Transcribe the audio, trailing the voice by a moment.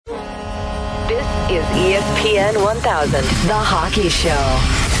is ESPN 1000, The Hockey Show.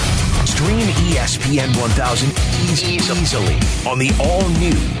 Stream ESPN 1000 easily on the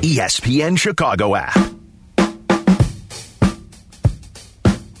all-new ESPN Chicago app.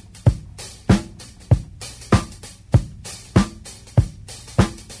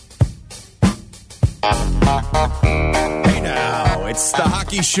 Hey now, it's the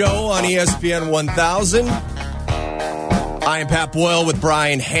Hockey Show on ESPN 1000. I am Pat Boyle with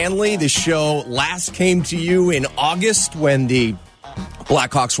Brian Hanley. The show last came to you in August when the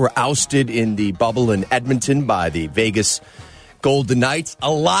Blackhawks were ousted in the bubble in Edmonton by the Vegas Golden Knights.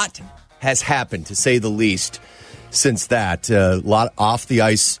 A lot has happened, to say the least, since that. A lot off the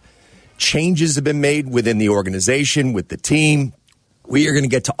ice changes have been made within the organization, with the team. We are going to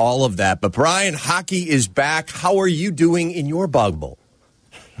get to all of that. But, Brian, hockey is back. How are you doing in your bubble?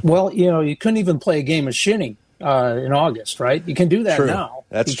 Well, you couldn't even play a game of shinny in August, right? You can do that now.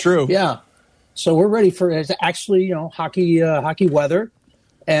 That's true. Yeah. So we're ready for actually, hockey weather.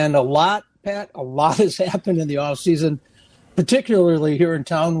 And a lot has happened in the offseason, particularly here in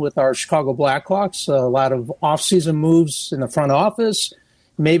town with our Chicago Blackhawks. A lot of offseason moves in the front office.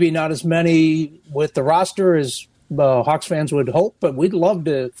 Maybe not as many with the roster as Hawks fans would hope, but we'd love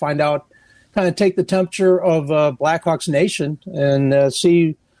to find out, kind of take the temperature of Blackhawks Nation and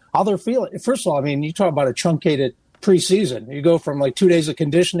see how they're feeling. First of all, I mean, you talk about a truncated preseason. You go from like 2 days of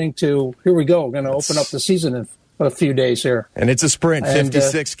conditioning to here we go. We're going to open up the season in a few days here. And it's a sprint,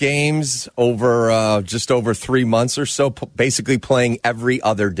 56 games over just over 3 months or so, basically playing every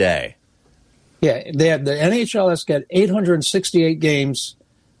other day. Yeah, they had the NHL has got 868 games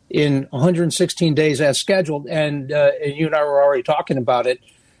in 116 days as scheduled, and you and I were already talking about it.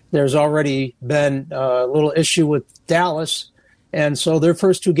 There's already been a little issue with Dallas, and so their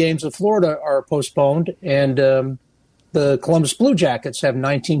first 2 games of Florida are postponed, and the Columbus Blue Jackets have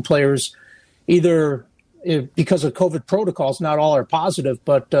 19 players, either because of COVID protocols. Not all are positive,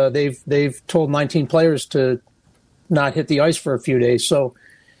 but they've told 19 players to not hit the ice for a few days. So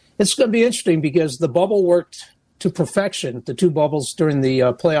it's going to be interesting because the bubble worked to perfection, the 2 bubbles during the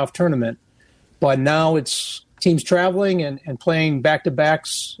playoff tournament, but now it's teams traveling and playing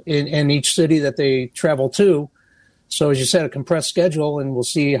back-to-backs in each city that they travel to. So, as you said, a compressed schedule, and we'll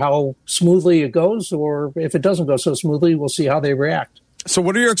see how smoothly it goes, or if it doesn't go so smoothly, we'll see how they react. So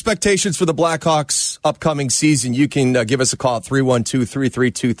what are your expectations for the Blackhawks' upcoming season? You can give us a call at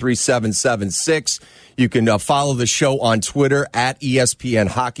 312-332-3776. You can follow the show on Twitter at ESPN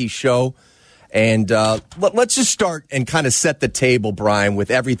Hockey Show. And let's just start and kind of set the table, Brian, with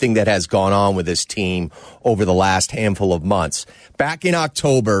everything that has gone on with this team over the last handful of months. Back in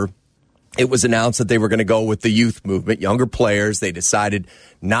October, it was announced that they were going to go with the youth movement, younger players. They decided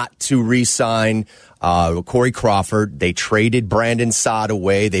not to re-sign Corey Crawford. They traded Brandon Saad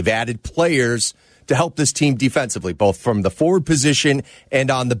away. They've added players to help this team defensively, both from the forward position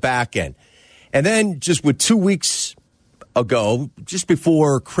and on the back end. And then just with 2 weeks ago, just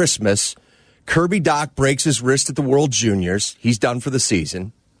before Christmas, Kirby Dach breaks his wrist at the World Juniors. He's done for the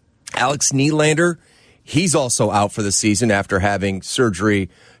season. Alex Nylander, he's also out for the season after having surgery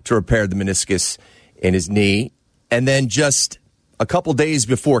to repair the meniscus in his knee. And then just a couple days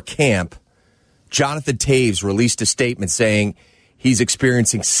before camp, Jonathan Toews released a statement saying he's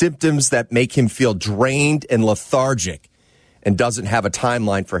experiencing symptoms that make him feel drained and lethargic and doesn't have a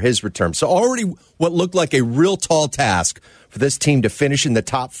timeline for his return. So already what looked like a real tall task for this team to finish in the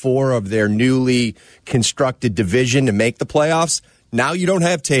top 4 of their newly constructed division and make the playoffs. Now you don't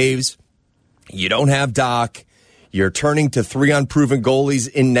have Toews. You don't have Dach. You're turning to 3 unproven goalies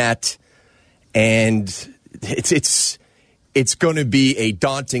in net. And it's going to be a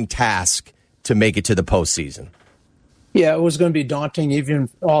daunting task to make it to the postseason. Yeah, it was going to be daunting. Even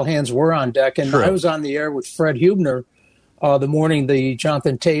all hands were on deck. And True. I was on the air with Fred Hubner the morning the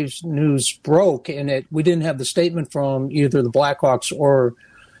Jonathan Toews news broke, and we didn't have the statement from either the Blackhawks or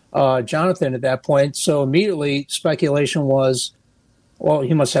Jonathan at that point. So immediately speculation was, well,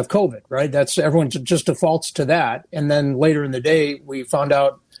 he must have COVID, right? That's everyone just defaults to that. And then later in the day, we found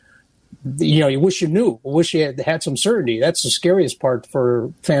out, you wish you knew, wish you had some certainty. That's the scariest part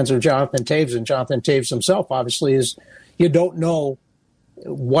for fans of Jonathan Toews, and Jonathan Toews himself, obviously, is you don't know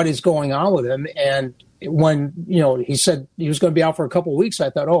what is going on with him. And when, he said he was going to be out for a couple of weeks, I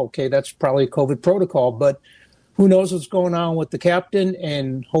thought, oh, okay, that's probably COVID protocol. But who knows what's going on with the captain,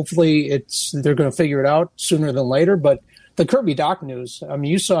 and hopefully they're going to figure it out sooner than later. But the Kirby Dach news, I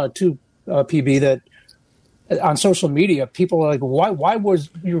mean, you saw it too, PB, that on social media, people are like, why was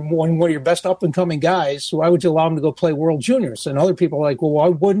one of your best up-and-coming guys, why would you allow him to go play World Juniors? And other people are like, well, why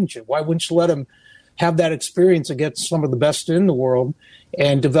wouldn't you? Why wouldn't you let him have that experience against some of the best in the world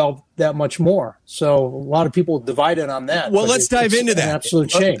and develop that much more. So a lot of people divided on that. Well, let's dive into that.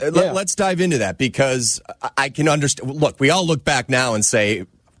 Absolute shame. Let's dive into that, because I can understand. Look, we all look back now and say,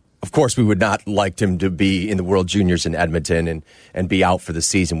 of course, we would not like him to be in the World Juniors in Edmonton and be out for the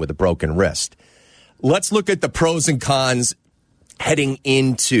season with a broken wrist. Let's look at the pros and cons heading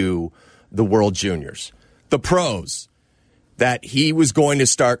into the World Juniors. The pros, that he was going to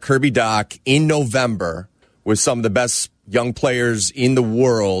start Kirby Dach in November with some of the best young players in the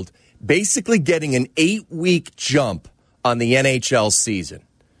world, basically getting an 8-week jump on the NHL season.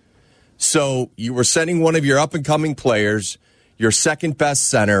 So you were sending one of your up-and-coming players, your second-best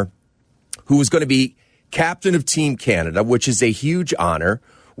center, who was going to be captain of Team Canada, which is a huge honor,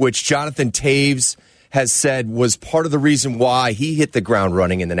 which Jonathan Toews has said was part of the reason why he hit the ground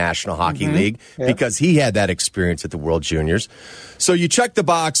running in the National Hockey League, because he had that experience at the World Juniors. So you check the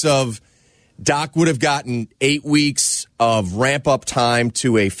box of Dach would have gotten 8 weeks of ramp-up time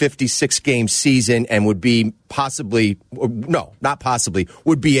to a 56-game season and would be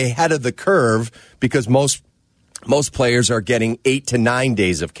would be ahead of the curve, because most players are getting 8 to 9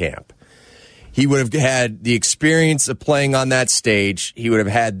 days of camp. He would have had the experience of playing on that stage. He would have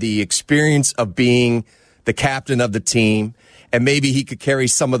had the experience of being the captain of the team, and maybe he could carry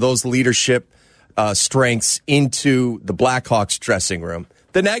some of those leadership strengths into the Blackhawks dressing room.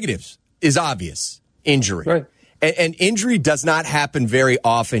 The negatives is obvious. Injury. Right. And injury does not happen very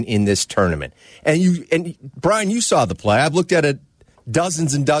often in this tournament. And Brian, you saw the play. I've looked at it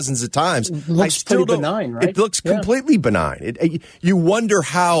dozens and dozens of times. It looks pretty benign, right? It looks completely benign. You wonder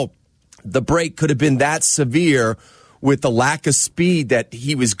how the break could have been that severe with the lack of speed that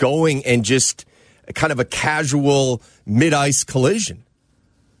he was going, and just kind of a casual mid-ice collision.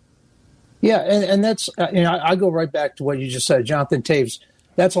 Yeah, and that's, I go right back to what you just said, Jonathan Toews.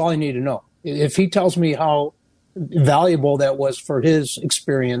 That's all I need to know. If he tells me how valuable that was for his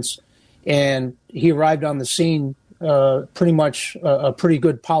experience, and he arrived on the scene pretty much a pretty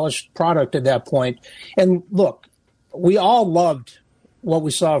good polished product at that point. And look, we all loved what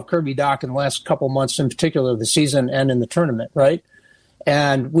we saw of Kirby Dach in the last couple months, in particular the season and in the tournament, right?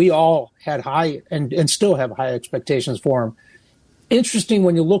 And we all had high and still have high expectations for him. Interesting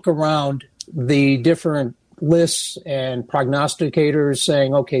when you look around the different lists and prognosticators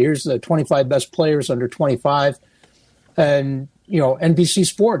saying, okay, here's the 25 best players under 25. And, NBC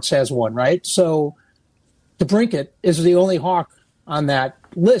Sports has one, right? So DeBrincat is the only Hawk on that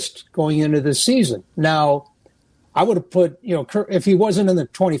list going into this season. Now, I would have put, if he wasn't in the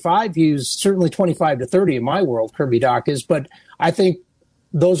 25, he's certainly 25 to 30 in my world, Kirby Dach is. But I think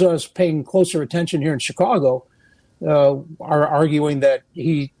those of us paying closer attention here in Chicago are arguing that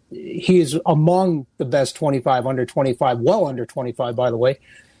he is among the best 25, under 25, well under 25, by the way.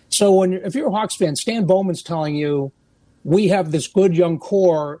 So if you're a Hawks fan, Stan Bowman's telling you, we have this good young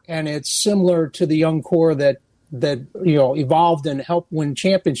core, and it's similar to the young core that evolved and helped win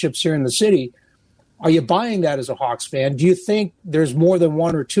championships here in the city. Are you buying that as a Hawks fan? Do you think there's more than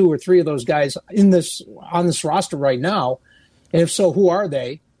one or two or three of those guys on this roster right now? And if so, who are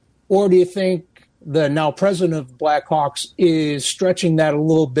they? Or do you think the now president of Blackhawks is stretching that a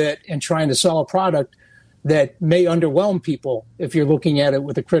little bit and trying to sell a product that may underwhelm people if you're looking at it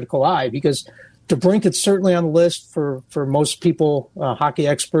with a critical eye? Because DeBrincat's certainly on the list for most people, hockey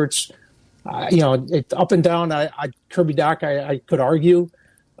experts. It's up and down. Kirby Dach, I could argue.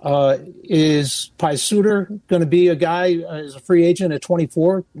 Is Suter going to be a guy as a free agent at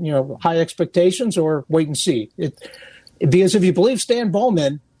 24? High expectations, or wait and see? Because if you believe Stan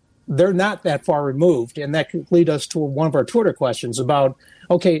Bowman, they're not that far removed, and that could lead us to one of our Twitter questions about,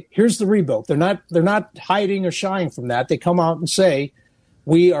 okay, here's the rebuild. They're not hiding or shying from that. They come out and say,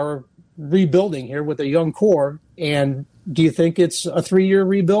 we are rebuilding here with a young core. And do you think it's a 3-year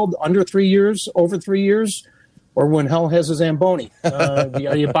rebuild, under 3 years, over 3 years? Or when hell has a Zamboni? Are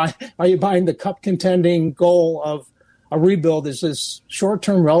you buying the cup contending goal of a rebuild? Is this short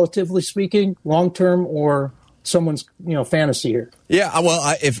term, relatively speaking, long term, or someone's fantasy here? Yeah,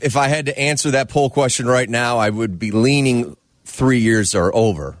 well, if I had to answer that poll question right now, I would be leaning 3 years or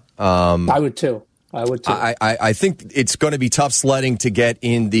over. I would too. I think it's going to be tough sledding to get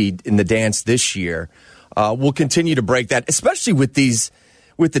in the dance this year. We'll continue to break that, especially with the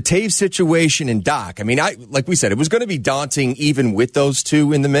Toews situation and Dach. I mean, like we said, it was going to be daunting even with those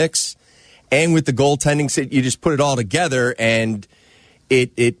two in the mix, and with the goaltending. You just put it all together, and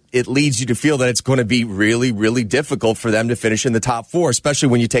it leads you to feel that it's going to be really, really difficult for them to finish in the top four, especially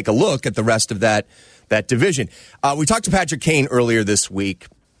when you take a look at the rest of that division. We talked to Patrick Kane earlier this week,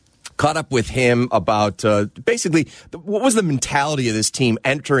 Caught up with him about basically what was the mentality of this team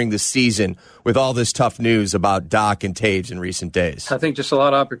entering the season with all this tough news about Doc and Taves in recent days. I think just a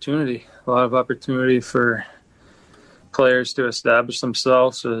lot of opportunity for players to establish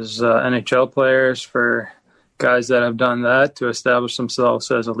themselves as NHL players, for guys that have done that to establish themselves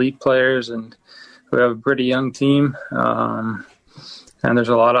as elite players, and we have a pretty young team, and there's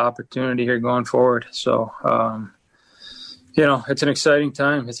a lot of opportunity here going forward. So, it's an exciting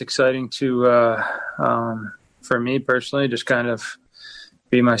time. It's exciting to, for me personally, just kind of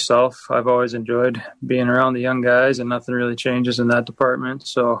be myself. I've always enjoyed being around the young guys, and nothing really changes in that department.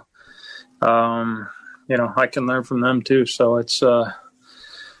 So, I can learn from them too. So it's, as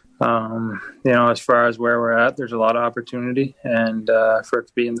far as where we're at, there's a lot of opportunity, and for it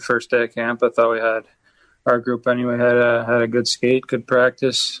to be in the first day of camp, I thought our group anyway had a good skate, good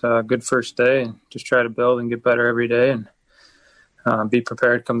practice, good first day, and just try to build and get better every day, and be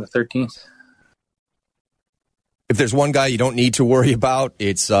prepared come the 13th. If there's one guy you don't need to worry about,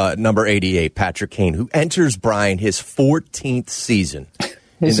 it's number 88, Patrick Kane, who enters, Brian, his 14th season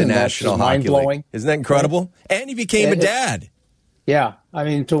in the National Hockey League. Isn't that incredible? And he became a dad. Yeah, I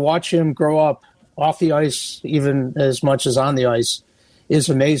mean, to watch him grow up off the ice, even as much as on the ice, is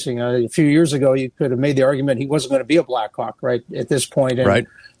amazing. A few years ago, you could have made the argument he wasn't going to be a Blackhawk, right, at this point. And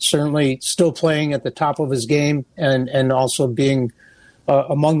certainly still playing at the top of his game, and also being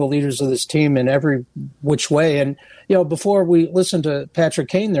among the leaders of this team in every which way. And, before we listen to Patrick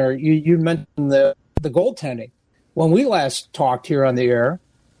Kane there, you mentioned the goaltending. When we last talked here on the air,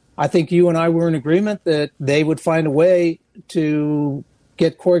 I think you and I were in agreement that they would find a way to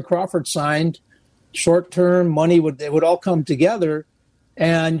get Corey Crawford signed. Short-term money it would all come together,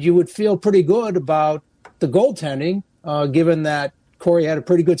 and you would feel pretty good about the goaltending, given that Corey had a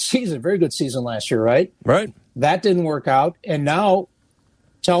pretty good season, very good season last year, right? Right. That didn't work out, and now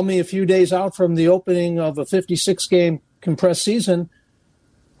tell me a few days out from the opening of a 56-game compressed season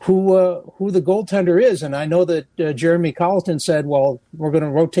who the goaltender is. And I know that Jeremy Colleton said, well, we're going to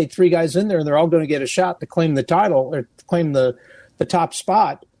rotate 3 guys in there, and they're all going to get a shot to claim the title or claim the top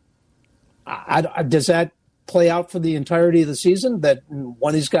spot. Does that play out for the entirety of the season, that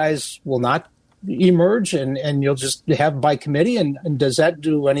one of these guys will not emerge and you'll just have by committee? And does that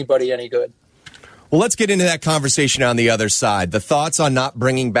do anybody any good? Well, let's get into that conversation on the other side. The thoughts on not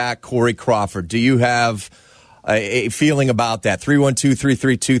bringing back Corey Crawford. Do you have a feeling about that?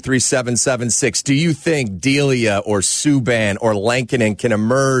 312-332-3776. Do you think Delia or Subban or Lankinen can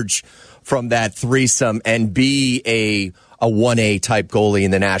emerge from that threesome and be a 1A type goalie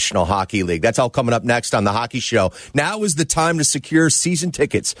in the National Hockey League? That's all coming up next on The Hockey Show. Now is the time to secure season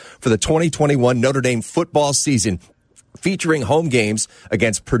tickets for the 2021 Notre Dame football season, featuring home games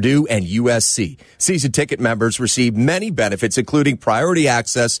against Purdue and USC. Season ticket members receive many benefits, including priority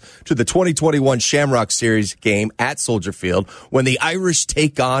access to the 2021 Shamrock Series game at Soldier Field when the Irish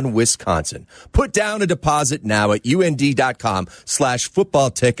take on Wisconsin. Put down a deposit now at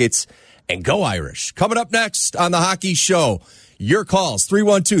UND.com/football tickets and go Irish. Coming up next on The Hockey Show, your calls,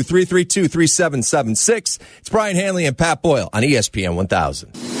 312-332-3776. It's Brian Hanley and Pat Boyle on ESPN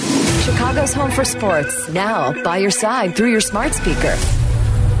 1000. Chicago's home for sports, now by your side through your smart speaker.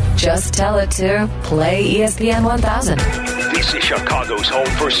 Just tell it to play ESPN 1000. This is Chicago's home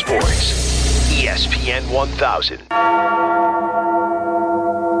for sports, ESPN 1000.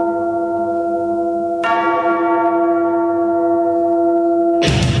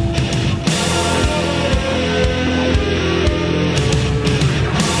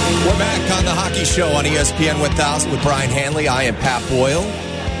 We're back on The Hockey Show on ESPN 1000 with Brian Hanley. I am Pat Boyle,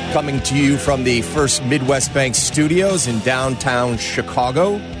 coming to you from the First Midwest Bank Studios in downtown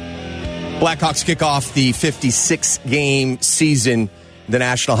Chicago. Blackhawks kick off the 56-game season in the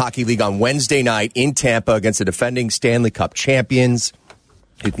National Hockey League on Wednesday night in Tampa against the defending Stanley Cup champions.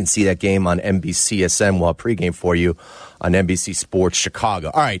 You can see that game on NBCSN. We'll have pregame for you on NBC Sports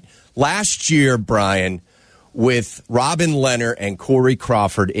Chicago. All right, last year, Brian, with Robin Lehner and Corey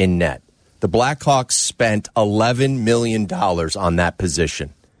Crawford in net, the Blackhawks spent $11 million on that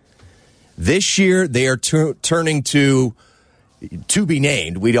position. This year, they are turning to be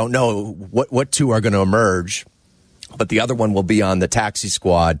named. We don't know what two are going to emerge, but the other one will be on the taxi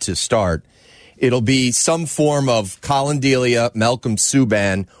squad to start. It'll be some form of Colin Delia, Malcolm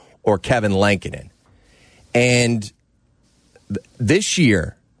Subban, or Kevin Lankinen. And this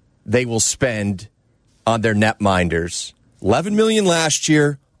year, they will spend on their netminders $11 million last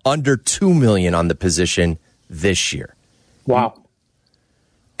year, under $2 million on the position this year. Wow.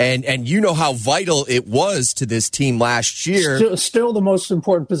 And you know how vital it was to this team last year. Still the most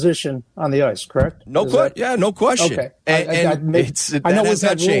important position on the ice, correct? No question. Okay. I know we've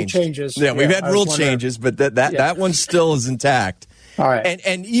had rule changes. Yeah, we've had rule changes, but that one still is intact. All right.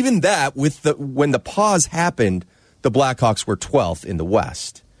 And even that, when the pause happened, the Blackhawks were 12th in the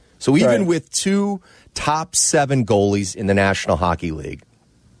West. So even with 2 top 7 goalies in the National Hockey League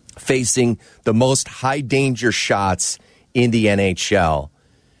facing the most high-danger shots in the NHL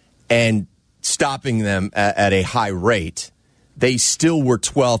and stopping them at a high rate, they still were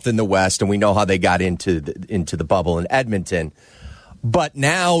 12th in the West, and we know how they got into the bubble in Edmonton. But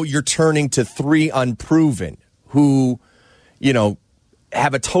now you're turning to 3 unproven who,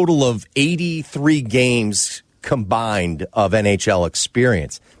 have a total of 83 games combined of NHL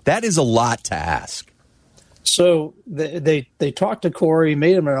experience. That is a lot to ask. So they talked to Corey,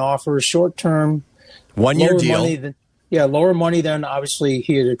 made him an offer, short-term, 1-year deal. Lower money than obviously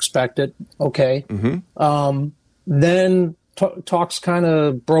he had expected. Okay. Mm-hmm. Then talks kind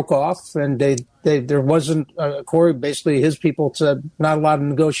of broke off, and there wasn't Corey. Basically, his people said not a lot of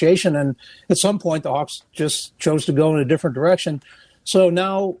negotiation, and at some point the Hawks just chose to go in a different direction. So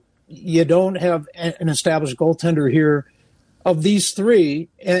now you don't have an established goaltender here. Of these 3,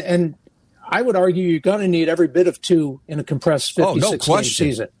 and I would argue you're going to need every bit of 2 in a compressed 56-game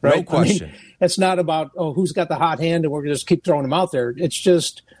season. Right? No question. I mean, it's not about, who's got the hot hand and we're going to just keep throwing them out there. It's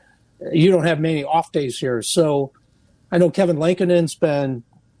just you don't have many off days here. So I know Kevin Lankinen's been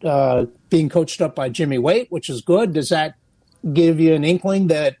being coached up by Jimmy Waite, which is good. Does that give you an inkling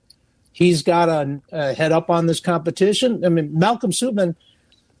that he's got a head up on this competition? I mean, Malcolm Subban,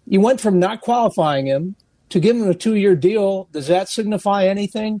 you went from not qualifying him to give him a 2-year deal. Does that signify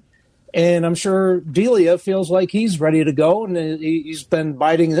anything? And I'm sure Delia feels like he's ready to go, and he's been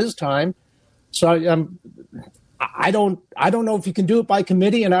biding his time. So I don't know if you can do it by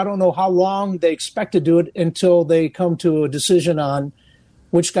committee, and I don't know how long they expect to do it until they come to a decision on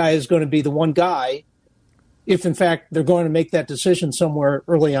which guy is going to be the one guy, if in fact they're going to make that decision somewhere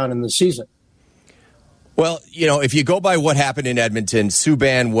early on in the season. Well, if you go by what happened in Edmonton,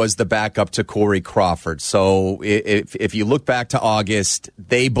 Subban was the backup to Corey Crawford. So if you look back to August,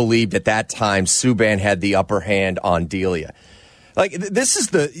 they believed at that time Subban had the upper hand on Delia. Like,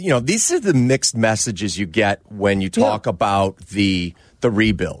 these are the mixed messages you get when you talk about the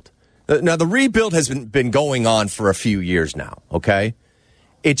rebuild. Now, the rebuild has been going on for a few years now, okay?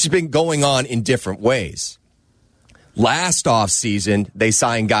 It's been going on in different ways. Last offseason, they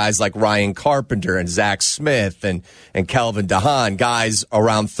signed guys like Ryan Carpenter and Zach Smith and Kelvin DeHaan, guys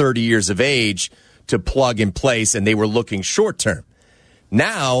around 30 years of age to plug in place, and they were looking short-term.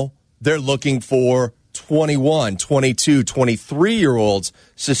 Now, they're looking for 21, 22, 23-year-olds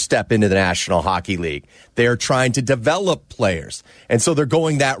to step into the National Hockey League. They're trying to develop players, and so they're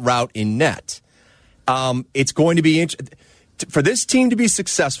going that route in net. It's going to be for this team to be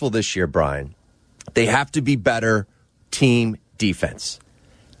successful this year, Brian, they have to be better team defense.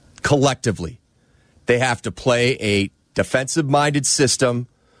 Collectively, they have to play a defensive-minded system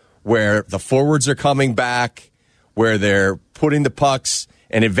where the forwards are coming back, where they're putting the pucks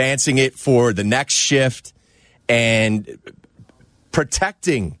and advancing it for the next shift and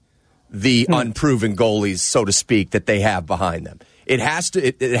protecting the unproven goalies, so to speak, that they have behind them. It has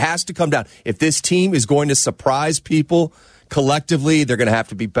to come down. If this team is going to surprise people collectively, they're going to have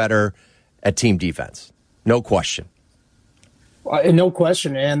to be better at team defense. No question. No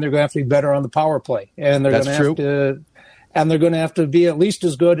question, and they're going to have to be better on the power play, and they're going to have to be at least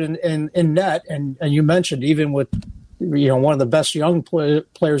as good in net. And you mentioned even with one of the best young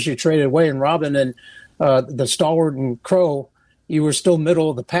players you traded away in Robin and the stalwart and Crow, you were still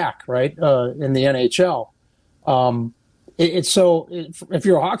middle of the pack, right? In the NHL. If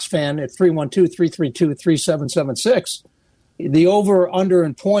you're a Hawks fan at 312-332-3776, the over/under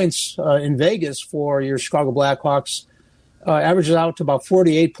in points in Vegas for your Chicago Blackhawks averages out to about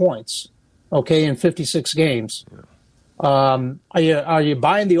 48 points, okay, in 56 games. Are you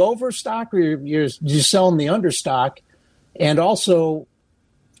buying the over stock, or you're selling the under stock? And also,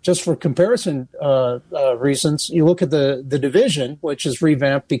 just for comparison reasons, you look at the division, which is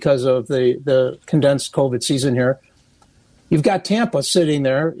revamped because of the condensed COVID season here. You've got Tampa sitting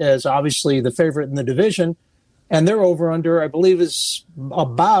there as obviously the favorite in the division, and their over/under, I believe, is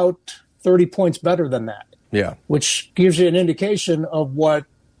about 30 points better than that. Yeah, which gives you an indication of what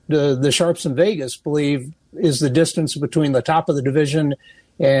the Sharps in Vegas believe is the distance between the top of the division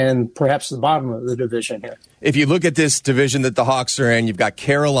and perhaps the bottom of the division here. If you look at this division that the Hawks are in, you've got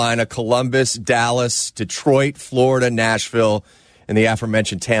Carolina, Columbus, Dallas, Detroit, Florida, Nashville, and the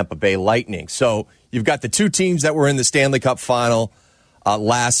aforementioned Tampa Bay Lightning. So you've got the 2 teams that were in the Stanley Cup final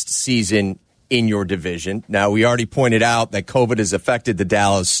last season in your division. Now, we already pointed out that COVID has affected the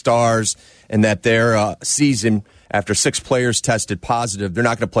Dallas Stars and that their season, after 6 players tested positive, they're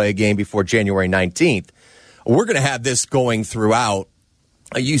not going to play a game before January 19th. We're going to have this going throughout.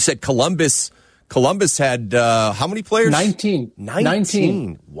 You said Columbus had how many players?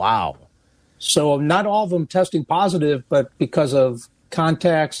 19. Wow. So not all of them testing positive, but because of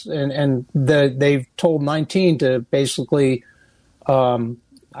contacts, and they've told 19 to basically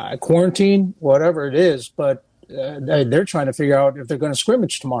quarantine, whatever it is. But they're trying to figure out if they're going to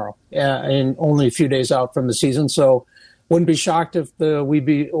scrimmage tomorrow, and only a few days out from the season. So wouldn't be shocked if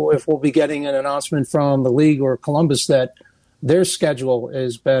we'll be getting an announcement from the league or Columbus that their schedule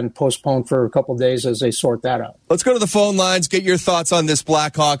has been postponed for a couple of days as they sort that out. Let's go to the phone lines, get your thoughts on this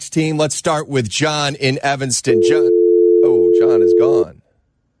Blackhawks team. Let's start with John in Evanston. John is gone.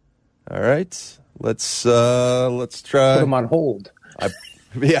 All right. Let's try. Put him on hold.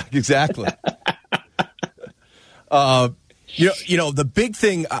 Yeah, exactly. The big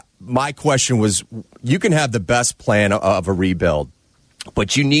thing, my question was, you can have the best plan of a rebuild,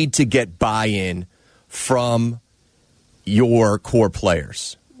 but you need to get buy-in from your core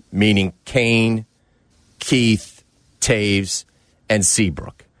players, meaning Kane, Keith, Taves, and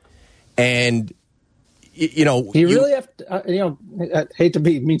Seabrook. And, do you really have to, I hate to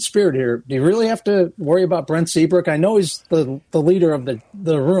be mean-spirited here, do you really have to worry about Brent Seabrook? I know he's the leader of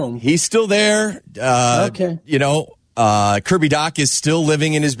the room. He's still there. Okay. Kirby Doc is still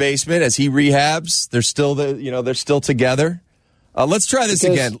living in his basement as he rehabs. They're still together. Let's try this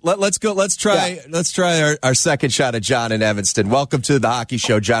again. Let's go. Let's try our second shot at John in Evanston. Welcome to the Hockey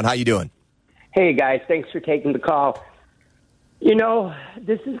Show, John. How you doing? Hey guys, thanks for taking the call.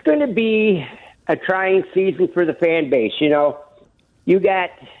 This is going to be a trying season for the fan base. You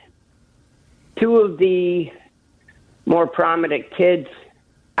got 2 of the more prominent kids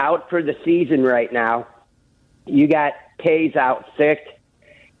out for the season right now. You got Tays out sick.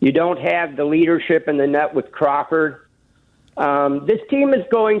 You don't have the leadership in the net with Crawford. This team is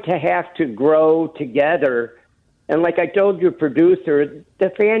going to have to grow together. And like I told your producer, the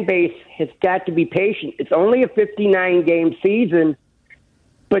fan base has got to be patient. It's only a 59-game season,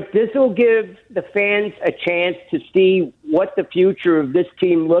 but this will give the fans a chance to see what the future of this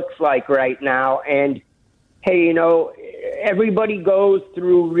team looks like right now. And, hey, everybody goes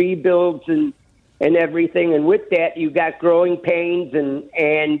through rebuilds and everything. And with that, you got growing pains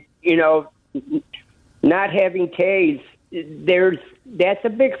and not having Tays. That's a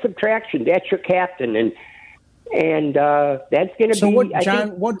big subtraction. That's your captain, and that's going to be.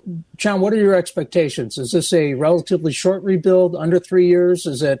 John? What are your expectations? Is this a relatively short rebuild, under 3 years?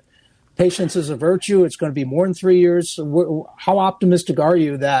 Is it patience is a virtue? It's going to be more than 3 years. How optimistic are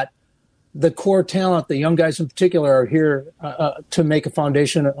you that the core talent, the young guys in particular, are here to make a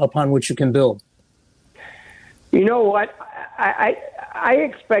foundation upon which you can build? You know what? I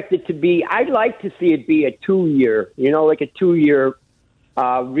expect it to be, I'd like to see it be a 2-year, like a 2-year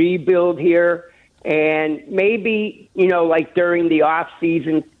rebuild here. And maybe, like during the off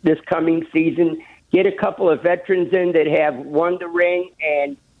season, this coming season, get a couple of veterans in that have won the ring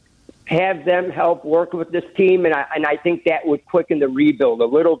and have them help work with this team. And I think that would quicken the rebuild a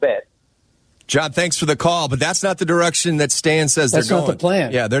little bit. John, thanks for the call, but that's not the direction that Stan says they're going. That's not the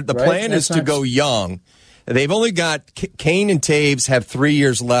plan. Yeah, the plan is to go young. They've only got Kane and Taves have 3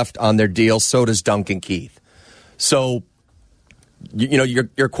 years left on their deal. So does Duncan Keith. So,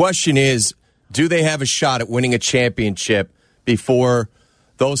 your question is, do they have a shot at winning a championship before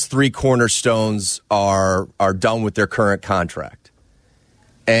those 3 cornerstones are done with their current contract?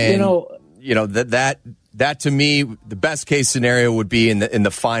 And that to me, the best case scenario would be in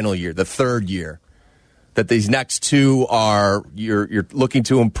the final year, the 3rd year. That these next 2 are you're looking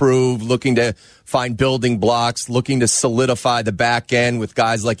to improve, looking to find building blocks, looking to solidify the back end with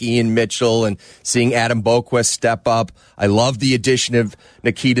guys like Ian Mitchell and seeing Adam Boquist step up. I love the addition of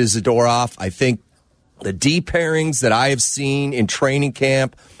Nikita Zadorov. I think the D pairings that I have seen in training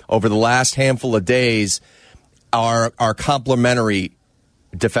camp over the last handful of days are complementary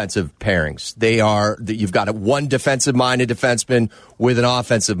defensive pairings. You've got one defensive-minded defenseman with an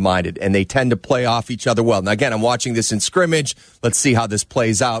offensive-minded, and they tend to play off each other well. Now, again, I'm watching this in scrimmage. Let's see how this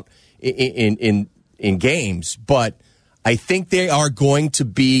plays out in games. But I think they are going to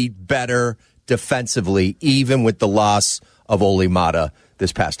be better defensively, even with the loss of Ole Mata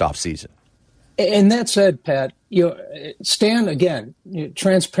this past offseason. And that said, Pat, Stan, again,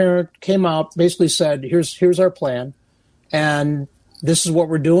 transparent, came out, basically said, here's our plan, and this is what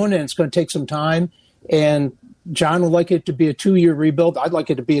we're doing, and it's going to take some time. And John would like it to be a 2-year rebuild. I'd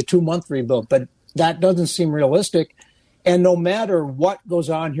like it to be a 2-month rebuild, but that doesn't seem realistic. And no matter what goes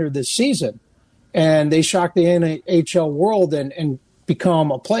on here this season, and they shock the NHL world and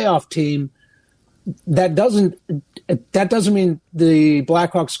become a playoff team, that doesn't mean the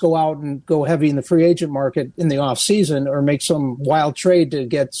Blackhawks go out and go heavy in the free agent market in the offseason or make some wild trade to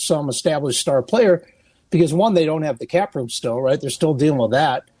get some established star player, because, one, they don't have the cap room still, right? They're still dealing with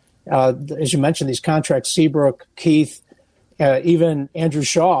that. As you mentioned, these contracts, Seabrook, Keith, even Andrew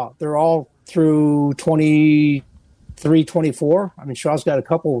Shaw, they're all through 23, 24. I mean, Shaw's got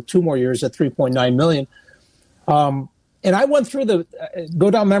two more years at $3.9 million. And I went through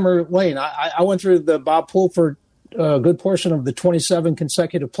go down memory lane. I went through the Bob Pulford a good portion of the 27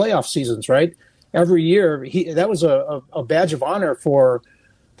 consecutive playoff seasons, right? Every year, that was a badge of honor for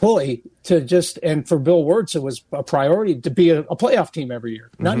Pulley and for Bill Wirtz, it was a priority to be a playoff team every year.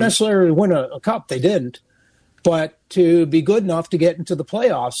 Not necessarily win a cup, they didn't, but to be good enough to get into the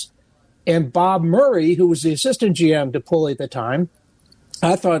playoffs. And Bob Murray, who was the assistant GM to Pulley at the time,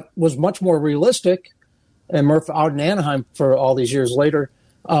 I thought was much more realistic, and Murph out in Anaheim for all these years later.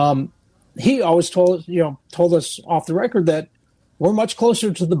 He always told us off the record that we're much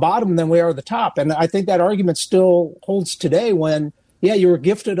closer to the bottom than we are the top. And I think that argument still holds today when, you were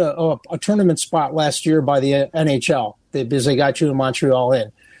gifted a tournament spot last year by the NHL because they got you in Montreal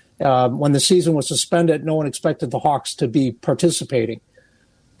in. When the season was suspended, no one expected the Hawks to be participating.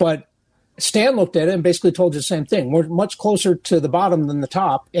 But Stan looked at it and basically told you the same thing. We're much closer to the bottom than the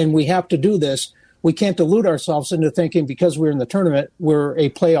top, and we have to do this. We can't delude ourselves into thinking because we're in the tournament, we're a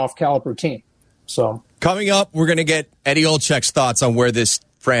playoff caliber team. So coming up, we're going to get Eddie Olcyk's thoughts on where this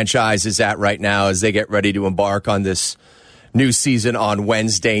franchise is at right now as they get ready to embark on this new season on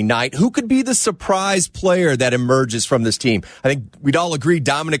Wednesday night. Who could be the surprise player that emerges from this team? I think we'd all agree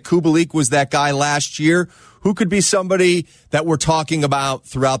Dominik Kubalik was that guy last year. Who could be somebody that we're talking about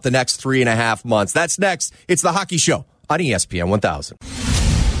throughout the next 3.5 months? That's next. It's The Hockey Show on ESPN 1000.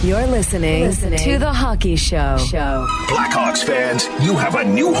 You're listening to The Hockey Show. Blackhawks fans, you have a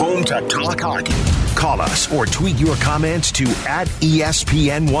new home to talk hockey. Call us or tweet your comments to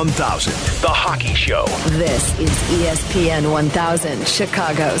 @ESPN1000. The Hockey Show. This is ESPN 1000,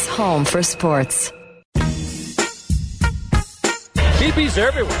 Chicago's home for sports. BB's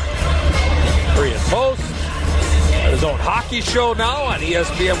everywhere. Pre and post. Got his own hockey show now on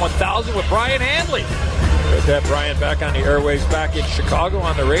ESPN 1000 with Brian Handley. Good to have Brian back on the airwaves back in Chicago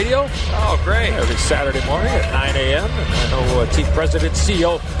on the radio. Oh, great. Every Saturday morning at 9 a.m. And I know team president,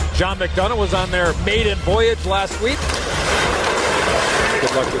 CEO John McDonough was on their maiden voyage last week.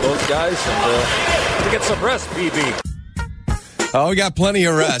 Good luck to those guys and to get some rest, BB. Oh, we got plenty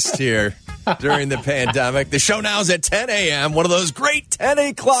of rest here during the pandemic. The show now is at 10 a.m. One of those great 10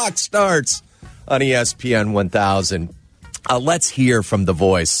 o'clock starts on ESPN 1000. Let's hear from the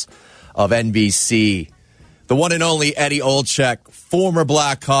voice of NBC, the one and only Eddie Olcyzk, former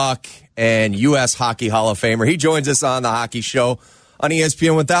Blackhawk and U.S. Hockey Hall of Famer. He joins us on the Hockey Show on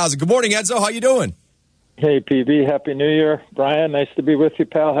ESPN 1000. Good morning, Edzo. How you doing? Hey, PB. Happy New Year. Brian, nice to be with you,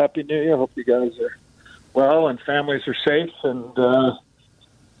 pal. Happy New Year. Hope you guys are well and families are safe. And,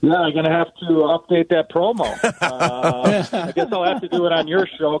 I'm going to have to update that promo. I guess I'll have to do it on your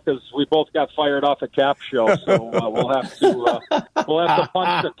show because we both got fired off a Cap show. So we'll have to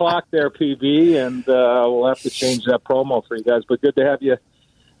punch the clock there, PB, and we'll have to change that promo for you guys. But good to have you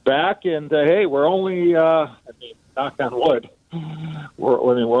back. And hey, we're only, knock on wood. We're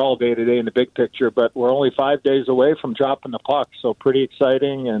all day to day in the big picture, but we're only 5 days away from dropping the puck. So pretty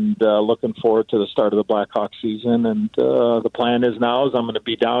exciting, and looking forward to the start of the Blackhawks season. And the plan is I'm going to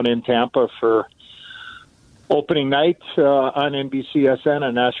be down in Tampa for opening night on NBCSN,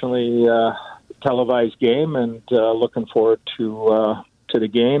 a nationally televised game, and looking forward to the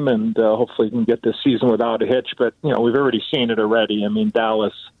game, and hopefully we can get this season without a hitch. But we've already seen it already. I mean,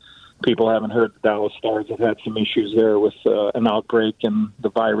 Dallas. People haven't heard the Dallas Stars have had some issues there with an outbreak and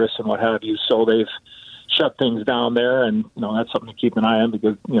the virus and what have you. So they've shut things down there, and that's something to keep an eye on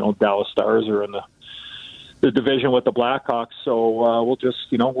because Dallas Stars are in the division with the Blackhawks. So we'll just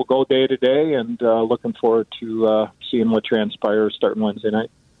we'll go day to day, and looking forward to seeing what transpires starting Wednesday night.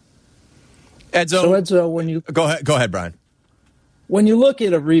 Edzo, when you go ahead, Brian. When you look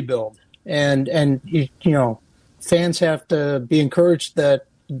at a rebuild, and fans have to be encouraged that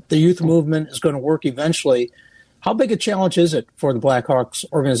the youth movement is going to work eventually. How big a challenge is it for the Blackhawks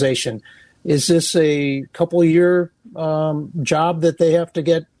organization? Is this a couple-year job that they have to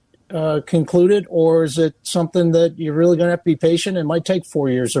get concluded, or is it something that you're really going to have to be patient and might take 4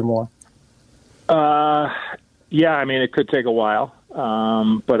 years or more? It could take a while.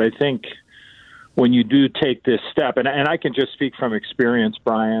 But I think when you do take this step, and I can just speak from experience,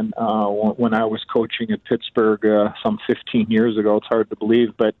 Brian, when I was coaching at Pittsburgh some 15 years ago, it's hard to believe,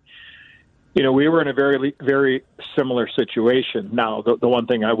 but we were in a very, very similar situation. Now, the one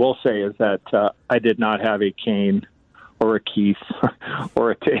thing I will say is that I did not have a Kane or a Keith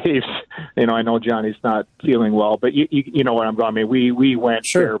or a Taves. I know Johnny's not feeling well, but you know where I'm going. I mean, we went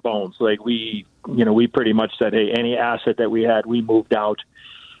bare bones. Like we pretty much said, hey, any asset that we had, we moved out,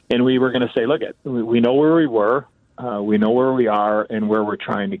 and we were going to say, look, we know where we were, we know where we are, and where we're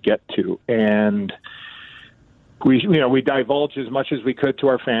trying to get to, and we divulged as much as we could to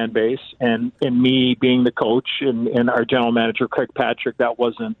our fan base, and me being the coach and our general manager, Craig Patrick, that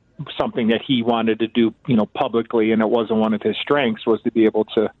wasn't something that he wanted to do, publicly, and it wasn't one of his strengths, was to be able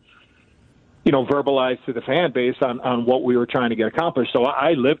to, verbalize to the fan base on what we were trying to get accomplished. So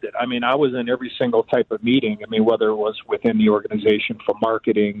I lived it. I mean, I was in every single type of meeting. I mean, whether it was within the organization for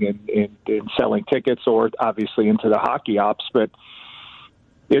marketing and selling tickets, or obviously into the hockey ops, but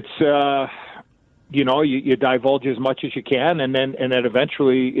it's, you divulge as much as you can, and then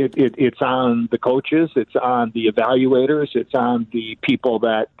eventually it's on the coaches, it's on the evaluators, it's on the people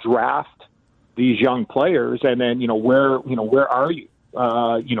that draft these young players, and then where are you?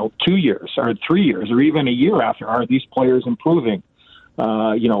 2 years or 3 years or even a year after, are these players improving?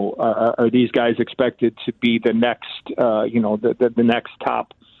 Are these guys expected to be the next, the next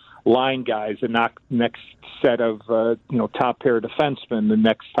top line guys, the next set of top pair defensemen, the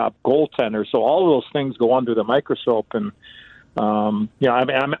next top goaltender? So all of those things go under the microscope, and I'm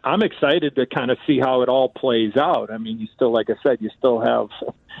excited to kind of see how it all plays out. I mean, you still, like I said, you still have,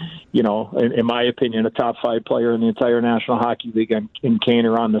 in my opinion, a top 5 player in the entire National Hockey League in Kane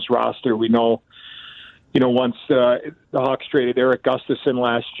on this roster. We know, once the Hawks traded Eric Gustafsson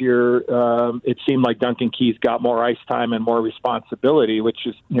last year, it seemed like Duncan Keith got more ice time and more responsibility, which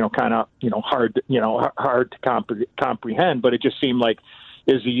is, kind of, hard to comprehend. But it just seemed like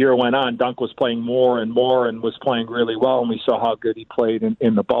as the year went on, Dunk was playing more and more and was playing really well, and we saw how good he played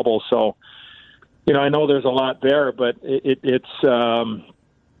in the bubble. So, I know there's a lot there, but it's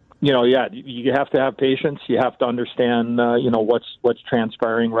you have to have patience. You have to understand, what's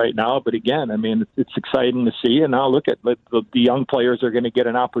transpiring right now. But again, I mean, it's exciting to see. And now look at the young players are going to get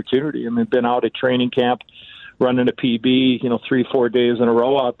an opportunity. I mean, been out at training camp, running a PB, 3-4 days in a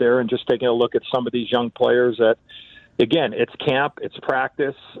row out there, and just taking a look at some of these young players that, again, it's camp, it's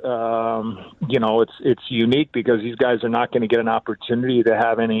practice. It's unique because these guys are not going to get an opportunity to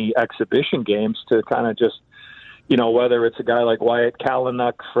have any exhibition games to kind of just, whether it's a guy like Wyatt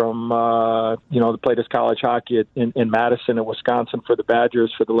Kalynuk from, that played his college hockey in Madison and Wisconsin for the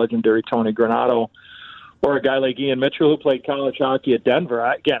Badgers for the legendary Tony Granato, or a guy like Ian Mitchell who played college hockey at Denver.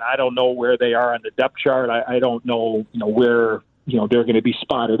 I don't know where they are on the depth chart. I don't know, where, they're going to be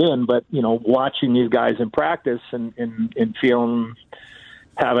spotted in, but, watching these guys in practice and feeling,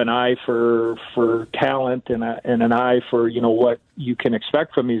 have an eye for talent and an eye for, what you can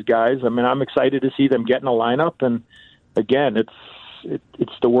expect from these guys. I mean, I'm excited to see them get in a lineup. And again,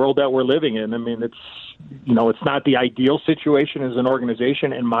 it's the world that we're living in. I mean, it's not the ideal situation as an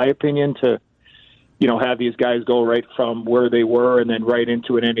organization, in my opinion, to, have these guys go right from where they were and then right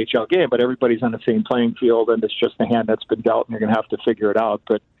into an NHL game, but everybody's on the same playing field, and it's just the hand that's been dealt, and you're going to have to figure it out.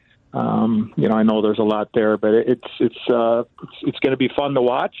 But, I know there's a lot there, but it's going to be fun to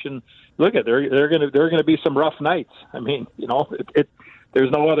watch. And look at, they're going to be some rough nights. I mean,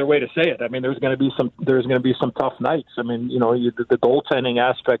 there's no other way to say it. I mean, there's going to be some tough nights. I mean, the goaltending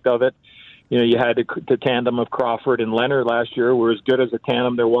aspect of it, you had the tandem of Crawford and Leonard last year were as good as a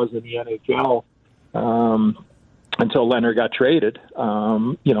tandem there was in the NHL. Until Leonard got traded,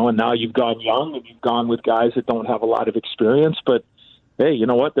 and now you've gone young and you've gone with guys that don't have a lot of experience, but hey, you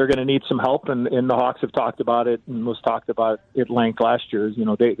know what? They're going to need some help, and the Hawks have talked about it and was talked about at length last year.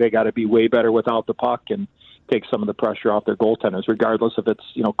 They got to be way better without the puck and take some of the pressure off their goaltenders, regardless if it's,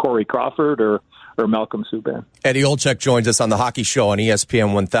 Corey Crawford or Malcolm Subban. Eddie Olcyzk joins us on the Hockey Show on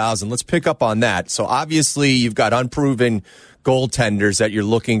ESPN 1000. Let's pick up on that. So obviously you've got unproven goaltenders that you're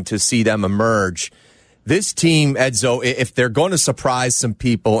looking to see them emerge. This team, Edzo, if they're going to surprise some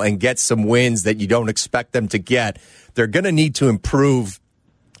people and get some wins that you don't expect them to get, they're going to need to improve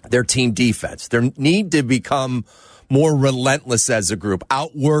their team defense. They need to become more relentless as a group,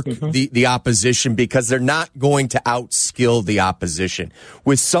 outwork the opposition, because they're not going to outskill the opposition.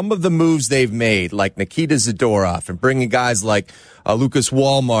 With some of the moves they've made, like Nikita Zadorov and bringing guys like Lucas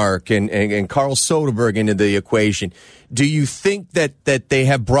Wallmark and Carl Soderberg into the equation, do you think that they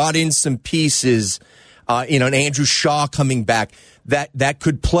have brought in some pieces, and Andrew Shaw coming back, that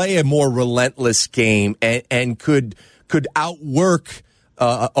could play a more relentless game and could outwork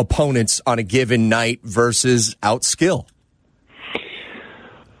opponents on a given night versus out skill?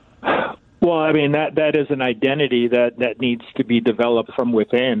 Well, I mean, that is an identity that needs to be developed from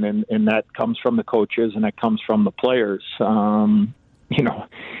within, and that comes from the coaches and that comes from the players.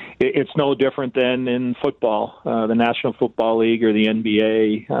 It's no different than in football, the National Football League or the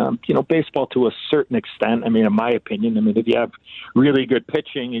NBA. Baseball to a certain extent. I mean, in my opinion, if you have really good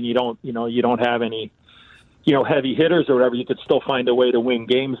pitching and you don't have any, heavy hitters or whatever, you could still find a way to win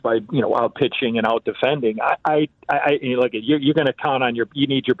games by, out pitching and out defending. You're going to count on you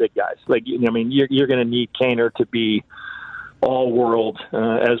need your big guys. You're going to need Kaner to be all world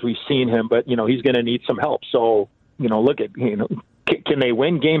as we've seen him, but, he's going to need some help. So, can they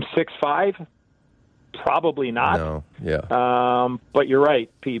win game 6-5? Probably not. No. Yeah. But you're right,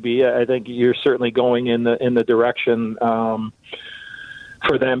 PB. I think you're certainly going in the direction,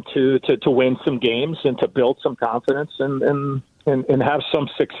 for them to win some games and to build some confidence and have some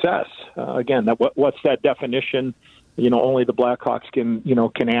success. Again, what's that definition? Only the Blackhawks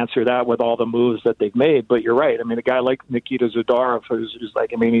can answer that with all the moves that they've made. But you're right. I mean, a guy like Nikita Zadorov, who's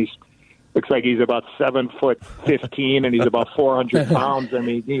looks like he's about 7'15" and he's about 400 pounds. I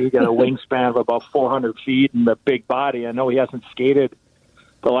mean, he got a wingspan of about 400 feet and a big body. I know he hasn't skated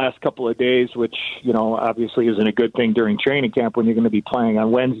the last couple of days, which, obviously isn't a good thing during training camp when you're going to be playing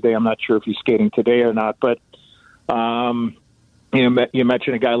on Wednesday. I'm not sure if he's skating today or not, but, you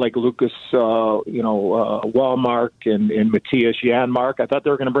mentioned a guy like Lucas, Wallmark and Matthias Janmark. I thought they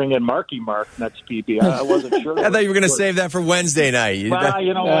were going to bring in Marky Mark. That's PB. I wasn't sure. I thought you were going to save that for Wednesday night. Well,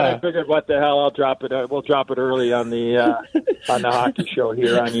 you know what? I figured, what the hell? I'll drop it. We'll drop it early on the hockey show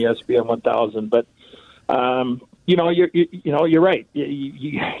here on ESPN 1000. But you're right.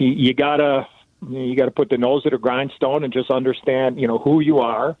 You gotta put the nose at a grindstone and just understand who you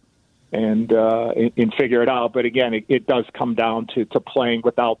are. And figure it out. But again, it does come down to playing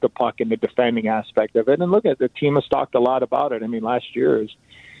without the puck and the defending aspect of it. And look, the team has talked a lot about it. I mean, last year is,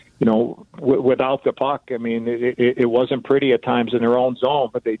 without the puck, I mean, it wasn't pretty at times in their own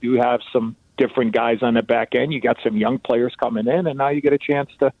zone, but they do have some different guys on the back end. You got some young players coming in, and now you get a chance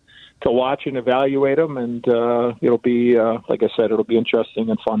to watch and evaluate them. And it'll be, like I said, it'll be interesting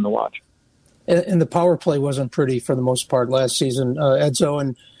and fun to watch. And the power play wasn't pretty for the most part last season, Edzo.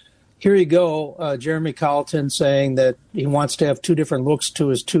 And here you go, Jeremy Colleton saying that he wants to have two different looks to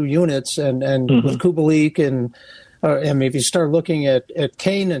his two units, and with Kubalik and if you start looking at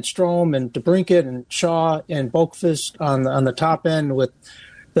Kane and Strome and DeBrincat and Shaw and Boqvist on the top end with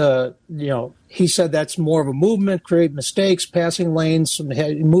he said that's more of a movement, create mistakes, passing lanes,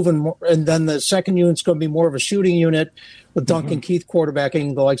 moving more, and then the second unit's going to be more of a shooting unit with Duncan Keith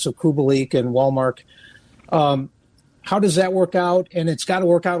quarterbacking the likes of Kubalik and Wallmark. How does that work out? And it's got to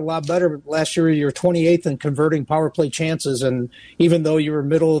work out a lot better. Last year, you were 28th in converting power play chances, and even though you were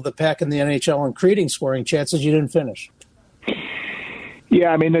middle of the pack in the NHL in creating scoring chances, you didn't finish. Yeah,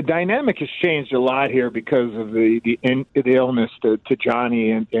 I mean, the dynamic has changed a lot here because of the illness to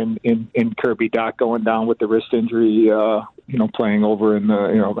Johnny and Kirby Dach going down with the wrist injury. Playing over in the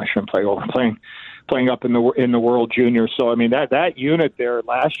I shouldn't play over playing up in the World Junior. So I mean that unit there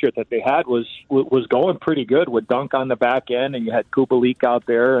last year that they had was going pretty good with Dunk on the back end, and you had Kubalik out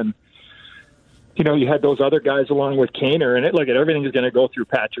there, and you had those other guys along with Kaner. And everything is going to go through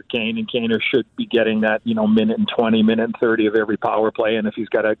Patrick Kane, and Kaner should be getting that minute and 20, minute and 30 of every power play. And if he's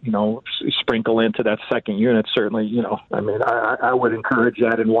got to sprinkle into that second unit, certainly I would encourage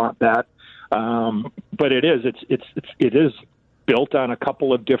that and want that. But it is built on a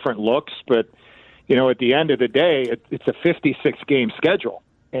couple of different looks, but at the end of the day, it's a 56-game schedule.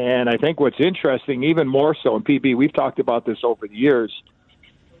 And I think what's interesting, even more so, and PB, we've talked about this over the years,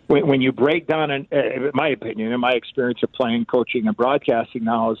 when you break down, in my opinion, in my experience of playing, coaching, and broadcasting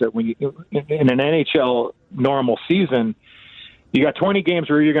now, is that when you in an NHL normal season, you got 20 games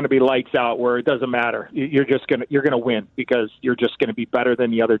where you're going to be lights out, where it doesn't matter. You're going to win because you're just going to be better than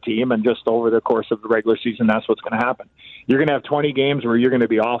the other team, and just over the course of the regular season, that's what's going to happen. You're going to have 20 games where you're going to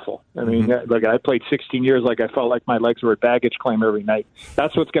be awful. I mean, I played 16 years, I felt like my legs were at baggage claim every night.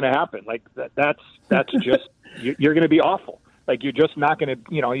 That's what's going to happen. That's just you're going to be awful. You're just not going to,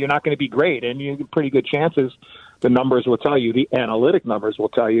 you're not going to be great, and you have pretty good chances. The numbers will tell you, the analytic numbers will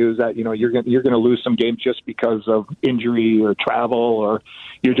tell you, is that you're going to lose some games just because of injury or travel, or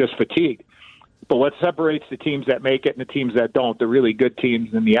you're just fatigued. But what separates the teams that make it and the teams that don't, the really good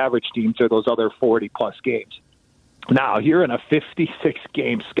teams and the average teams, are those other 40-plus games. Now, you're in a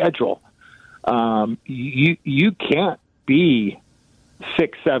 56-game schedule. You can't be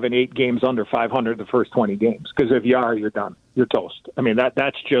 6, 7, 8 games under 500 the first 20 games, because if you are, you're done. You're toast. I mean,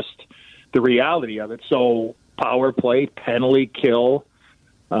 that's just the reality of it. So power play, penalty kill,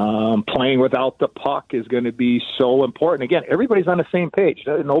 Playing without the puck is going to be so important. Again, everybody's on the same page.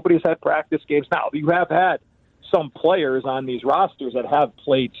 Nobody's had practice games. Now, you have had some players on these rosters that have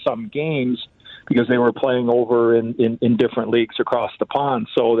played some games because they were playing over in different leagues across the pond.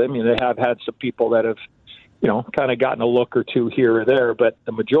 So, I mean, they have had some people that have, kind of gotten a look or two here or there. But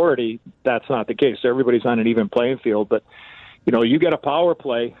the majority, that's not the case. Everybody's on an even playing field. But, you got a power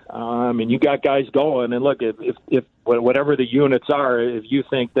play, and you got guys going. And look, if whatever the units are, if you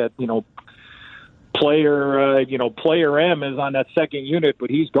think that, player M is on that second unit,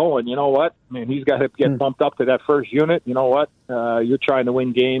 but he's going, you know what? I mean, he's got to get bumped up to that first unit. You know what? You're trying to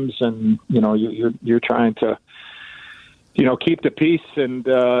win games, and, you're trying to, keep the peace and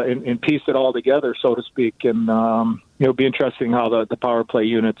piece it all together, so to speak. And, it'll be interesting how the power play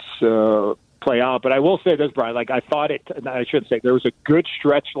units play out. But I will say this, Brian, I should say there was a good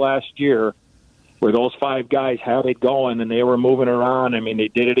stretch last year where those 5 guys had it going and they were moving around. I mean, they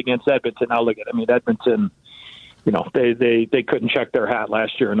did it against Edmonton. Now look at, Edmonton, they couldn't check their hat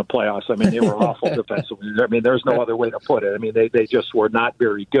last year in the playoffs. I mean, they were awful defensively. I mean, there's no other way to put it. I mean, they just were not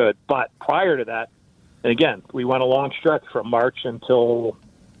very good. But prior to that, and again, we went a long stretch from March until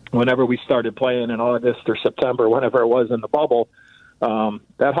whenever we started playing in August or September, whenever it was in the bubble.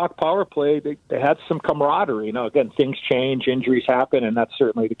 That Hawk power play, they had some camaraderie. Again, things change, injuries happen, and that's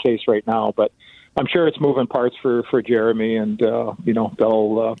certainly the case right now. But I'm sure it's moving parts for Jeremy, and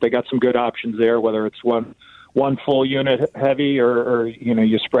they got some good options there. Whether it's one full unit heavy or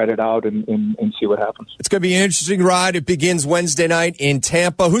you spread it out and see what happens. It's going to be an interesting ride. It begins Wednesday night in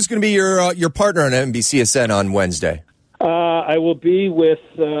Tampa. Who's going to be your partner on NBCSN on Wednesday? I will be with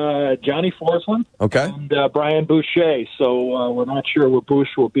Johnny Forsland and Brian Boucher. So we're not sure where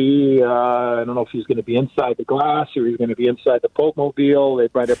Boucher will be. I don't know if he's going to be inside the glass or he's going to be inside the Pope Mobile. They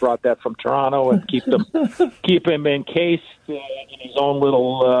might have brought that from Toronto and keep him encased in his own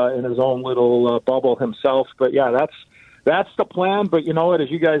little bubble himself. But yeah, that's the plan. But you know what?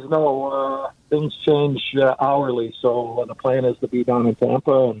 As you guys know, things change hourly. So the plan is to be down in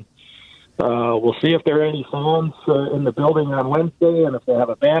Tampa, and we'll see if there are any fans in the building on Wednesday, and if they have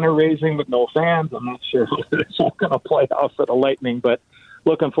a banner raising with no fans. I'm not sure it's all going to play out for the Lightning, but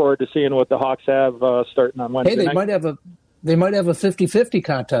looking forward to seeing what the Hawks have starting on Wednesday. Hey, night. They might have a 50-50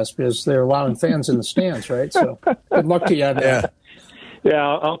 contest because they're allowing fans in the stands, right? So good luck to you on that. Yeah,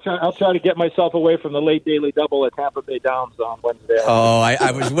 I'll try to get myself away from the late daily double at Tampa Bay Downs on Wednesday. Oh, I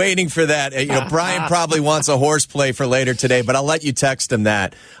was waiting for that. Brian probably wants a horseplay for later today, but I'll let you text him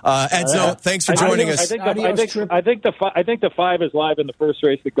that. Edzo, thanks for joining us. I think the 5 is live in the first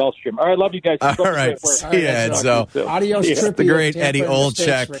race at Gulfstream. All right, love you guys. All right, see you, Edzo. Adios, Trippy. The great Eddie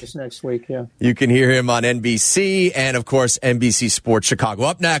Olcyzk. Next week, yeah. You can hear him on NBC and, of course, NBC Sports Chicago.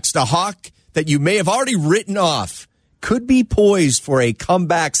 Up next, a Hawk that you may have already written off could be poised for a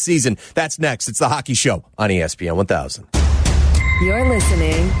comeback season. That's next. It's The Hockey Show on ESPN 1000. You're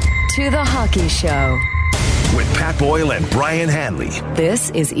listening to The Hockey Show with Pat Boyle and Brian Hanley. This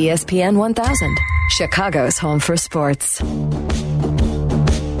is ESPN 1000, Chicago's home for sports.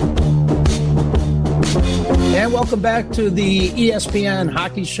 And welcome back to the ESPN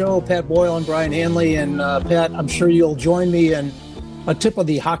Hockey Show. Pat Boyle and Brian Hanley. And Pat, I'm sure you'll join me in a tip of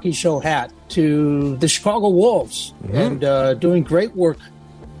the Hockey Show hat to the Chicago Wolves, and doing great work,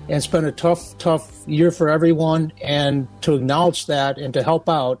 and it's been a tough year for everyone. And to acknowledge that and to help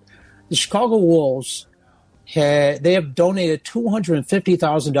out, the Chicago Wolves they have donated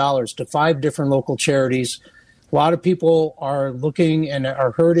 $250,000 to 5 different local charities. A lot of people are looking and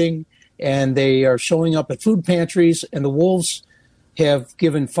are hurting, and they are showing up at food pantries, and the Wolves have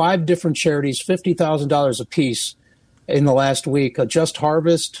given 5 different charities $50,000 apiece in the last week. Just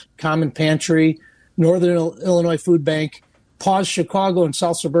Harvest, Common Pantry, Northern Illinois Food Bank, Pause Chicago, and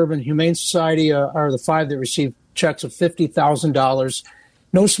South Suburban Humane Society are the 5 that received checks of $50,000.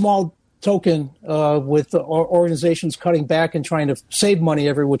 No small token with organizations cutting back and trying to save money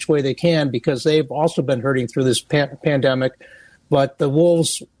every which way they can, because they've also been hurting through this pandemic. But the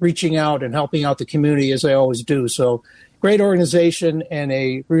Wolves reaching out and helping out the community as they always do. So great organization, and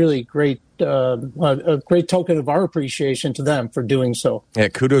a really great token of our appreciation to them for doing so. Yeah,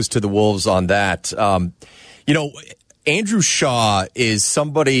 kudos to the Wolves on that. Andrew Shaw is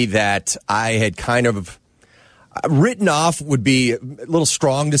somebody that I had kind of written off, would be a little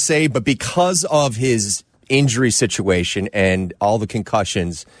strong to say, but because of his injury situation and all the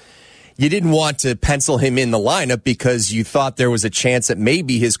concussions, you didn't want to pencil him in the lineup because you thought there was a chance that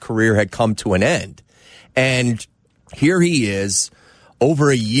maybe his career had come to an end. And here he is, over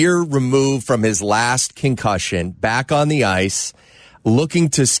a year removed from his last concussion, back on the ice, looking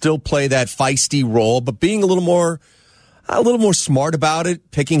to still play that feisty role, but being a little more, a little more smart about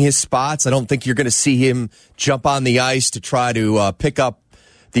it, picking his spots. I don't think you're going to see him jump on the ice to try to pick up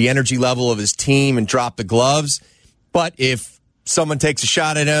the energy level of his team and drop the gloves. But if someone takes a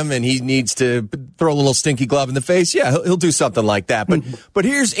shot at him and he needs to throw a little stinky glove in the face, yeah, he'll do something like that. But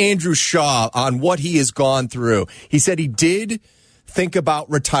here's Andrew Shaw on what he has gone through. He said he did think about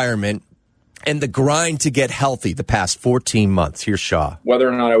retirement and the grind to get healthy the past 14 months. Here's Shaw. Whether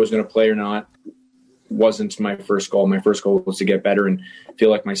or not I was going to play or not wasn't my first goal. My first goal was to get better and feel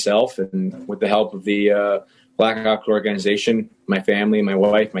like myself. And with the help of the Blackhawks organization, my family, my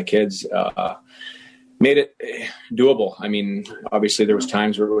wife, my kids, made it doable. I mean, obviously there was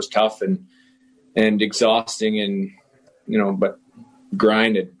times where it was tough and exhausting and, but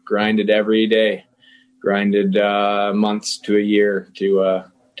grinded every day, grinded months to a year to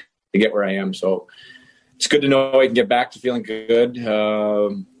get where I am. So it's good to know I can get back to feeling good.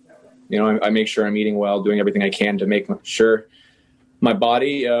 I make sure I'm eating well, doing everything I can to make sure my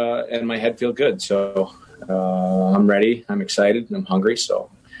body and my head feel good. So I'm ready. I'm excited and I'm hungry.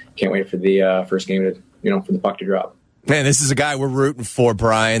 So can't wait for the first game for the puck to drop. Man, this is a guy we're rooting for,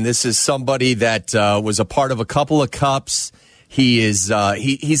 Brian. This is somebody that was a part of a couple of cups. He is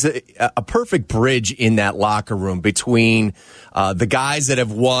he's a perfect bridge in that locker room between the guys that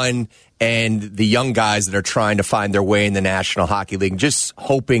have won and the young guys that are trying to find their way in the National Hockey League. Just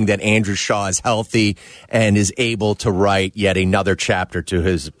hoping that Andrew Shaw is healthy and is able to write yet another chapter to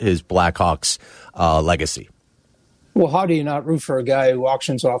his Blackhawks legacy. Well, how do you not root for a guy who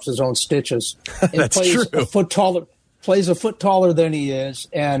auctions off his own stitches? That's true. Plays a foot taller than he is,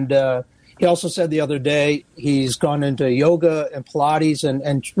 and he also said the other day he's gone into yoga and Pilates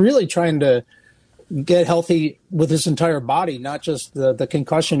and really trying to get healthy with his entire body, not just the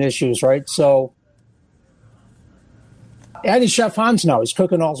concussion issues, right? So, and he's Chef Hans now. He's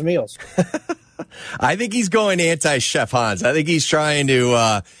cooking all his meals. I think he's going anti-Chef Hans. I think he's trying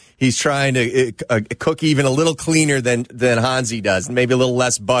to cook even a little cleaner than Hansi does, and maybe a little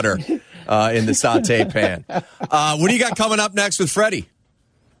less butter in the saute pan. What do you got coming up next with Freddie?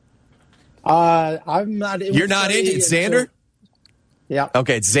 I'm not. You're not in? It's Xander? Yeah.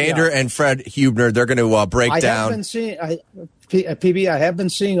 Okay, it's Xander and Fred Hubner. They're going to break down. Have been seeing, PB, I have been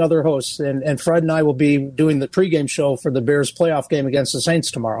seeing other hosts, and Fred and I will be doing the pregame show for the Bears playoff game against the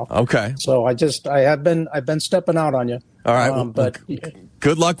Saints tomorrow. Okay. So I've been stepping out on you. All right. But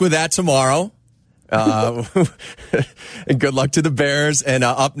good luck with that tomorrow. And good luck to the Bears. And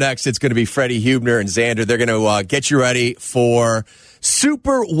up next, it's going to be Freddie Hubner and Xander. They're going to get you ready for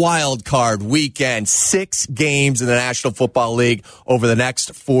Super Wild Card Weekend. 6 games in the National Football League over the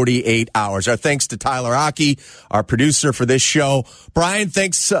next 48 hours. Our thanks to Tyler Aki, our producer for this show. Brian,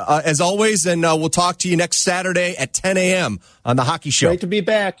 thanks as always, and we'll talk to you next Saturday at 10 a.m. on The Hockey Show. Great to be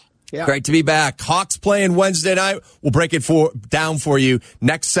back. Yeah. Great to be back. Hawks playing Wednesday night. We'll break it down for you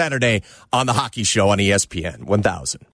next Saturday on The Hockey Show on ESPN 1000.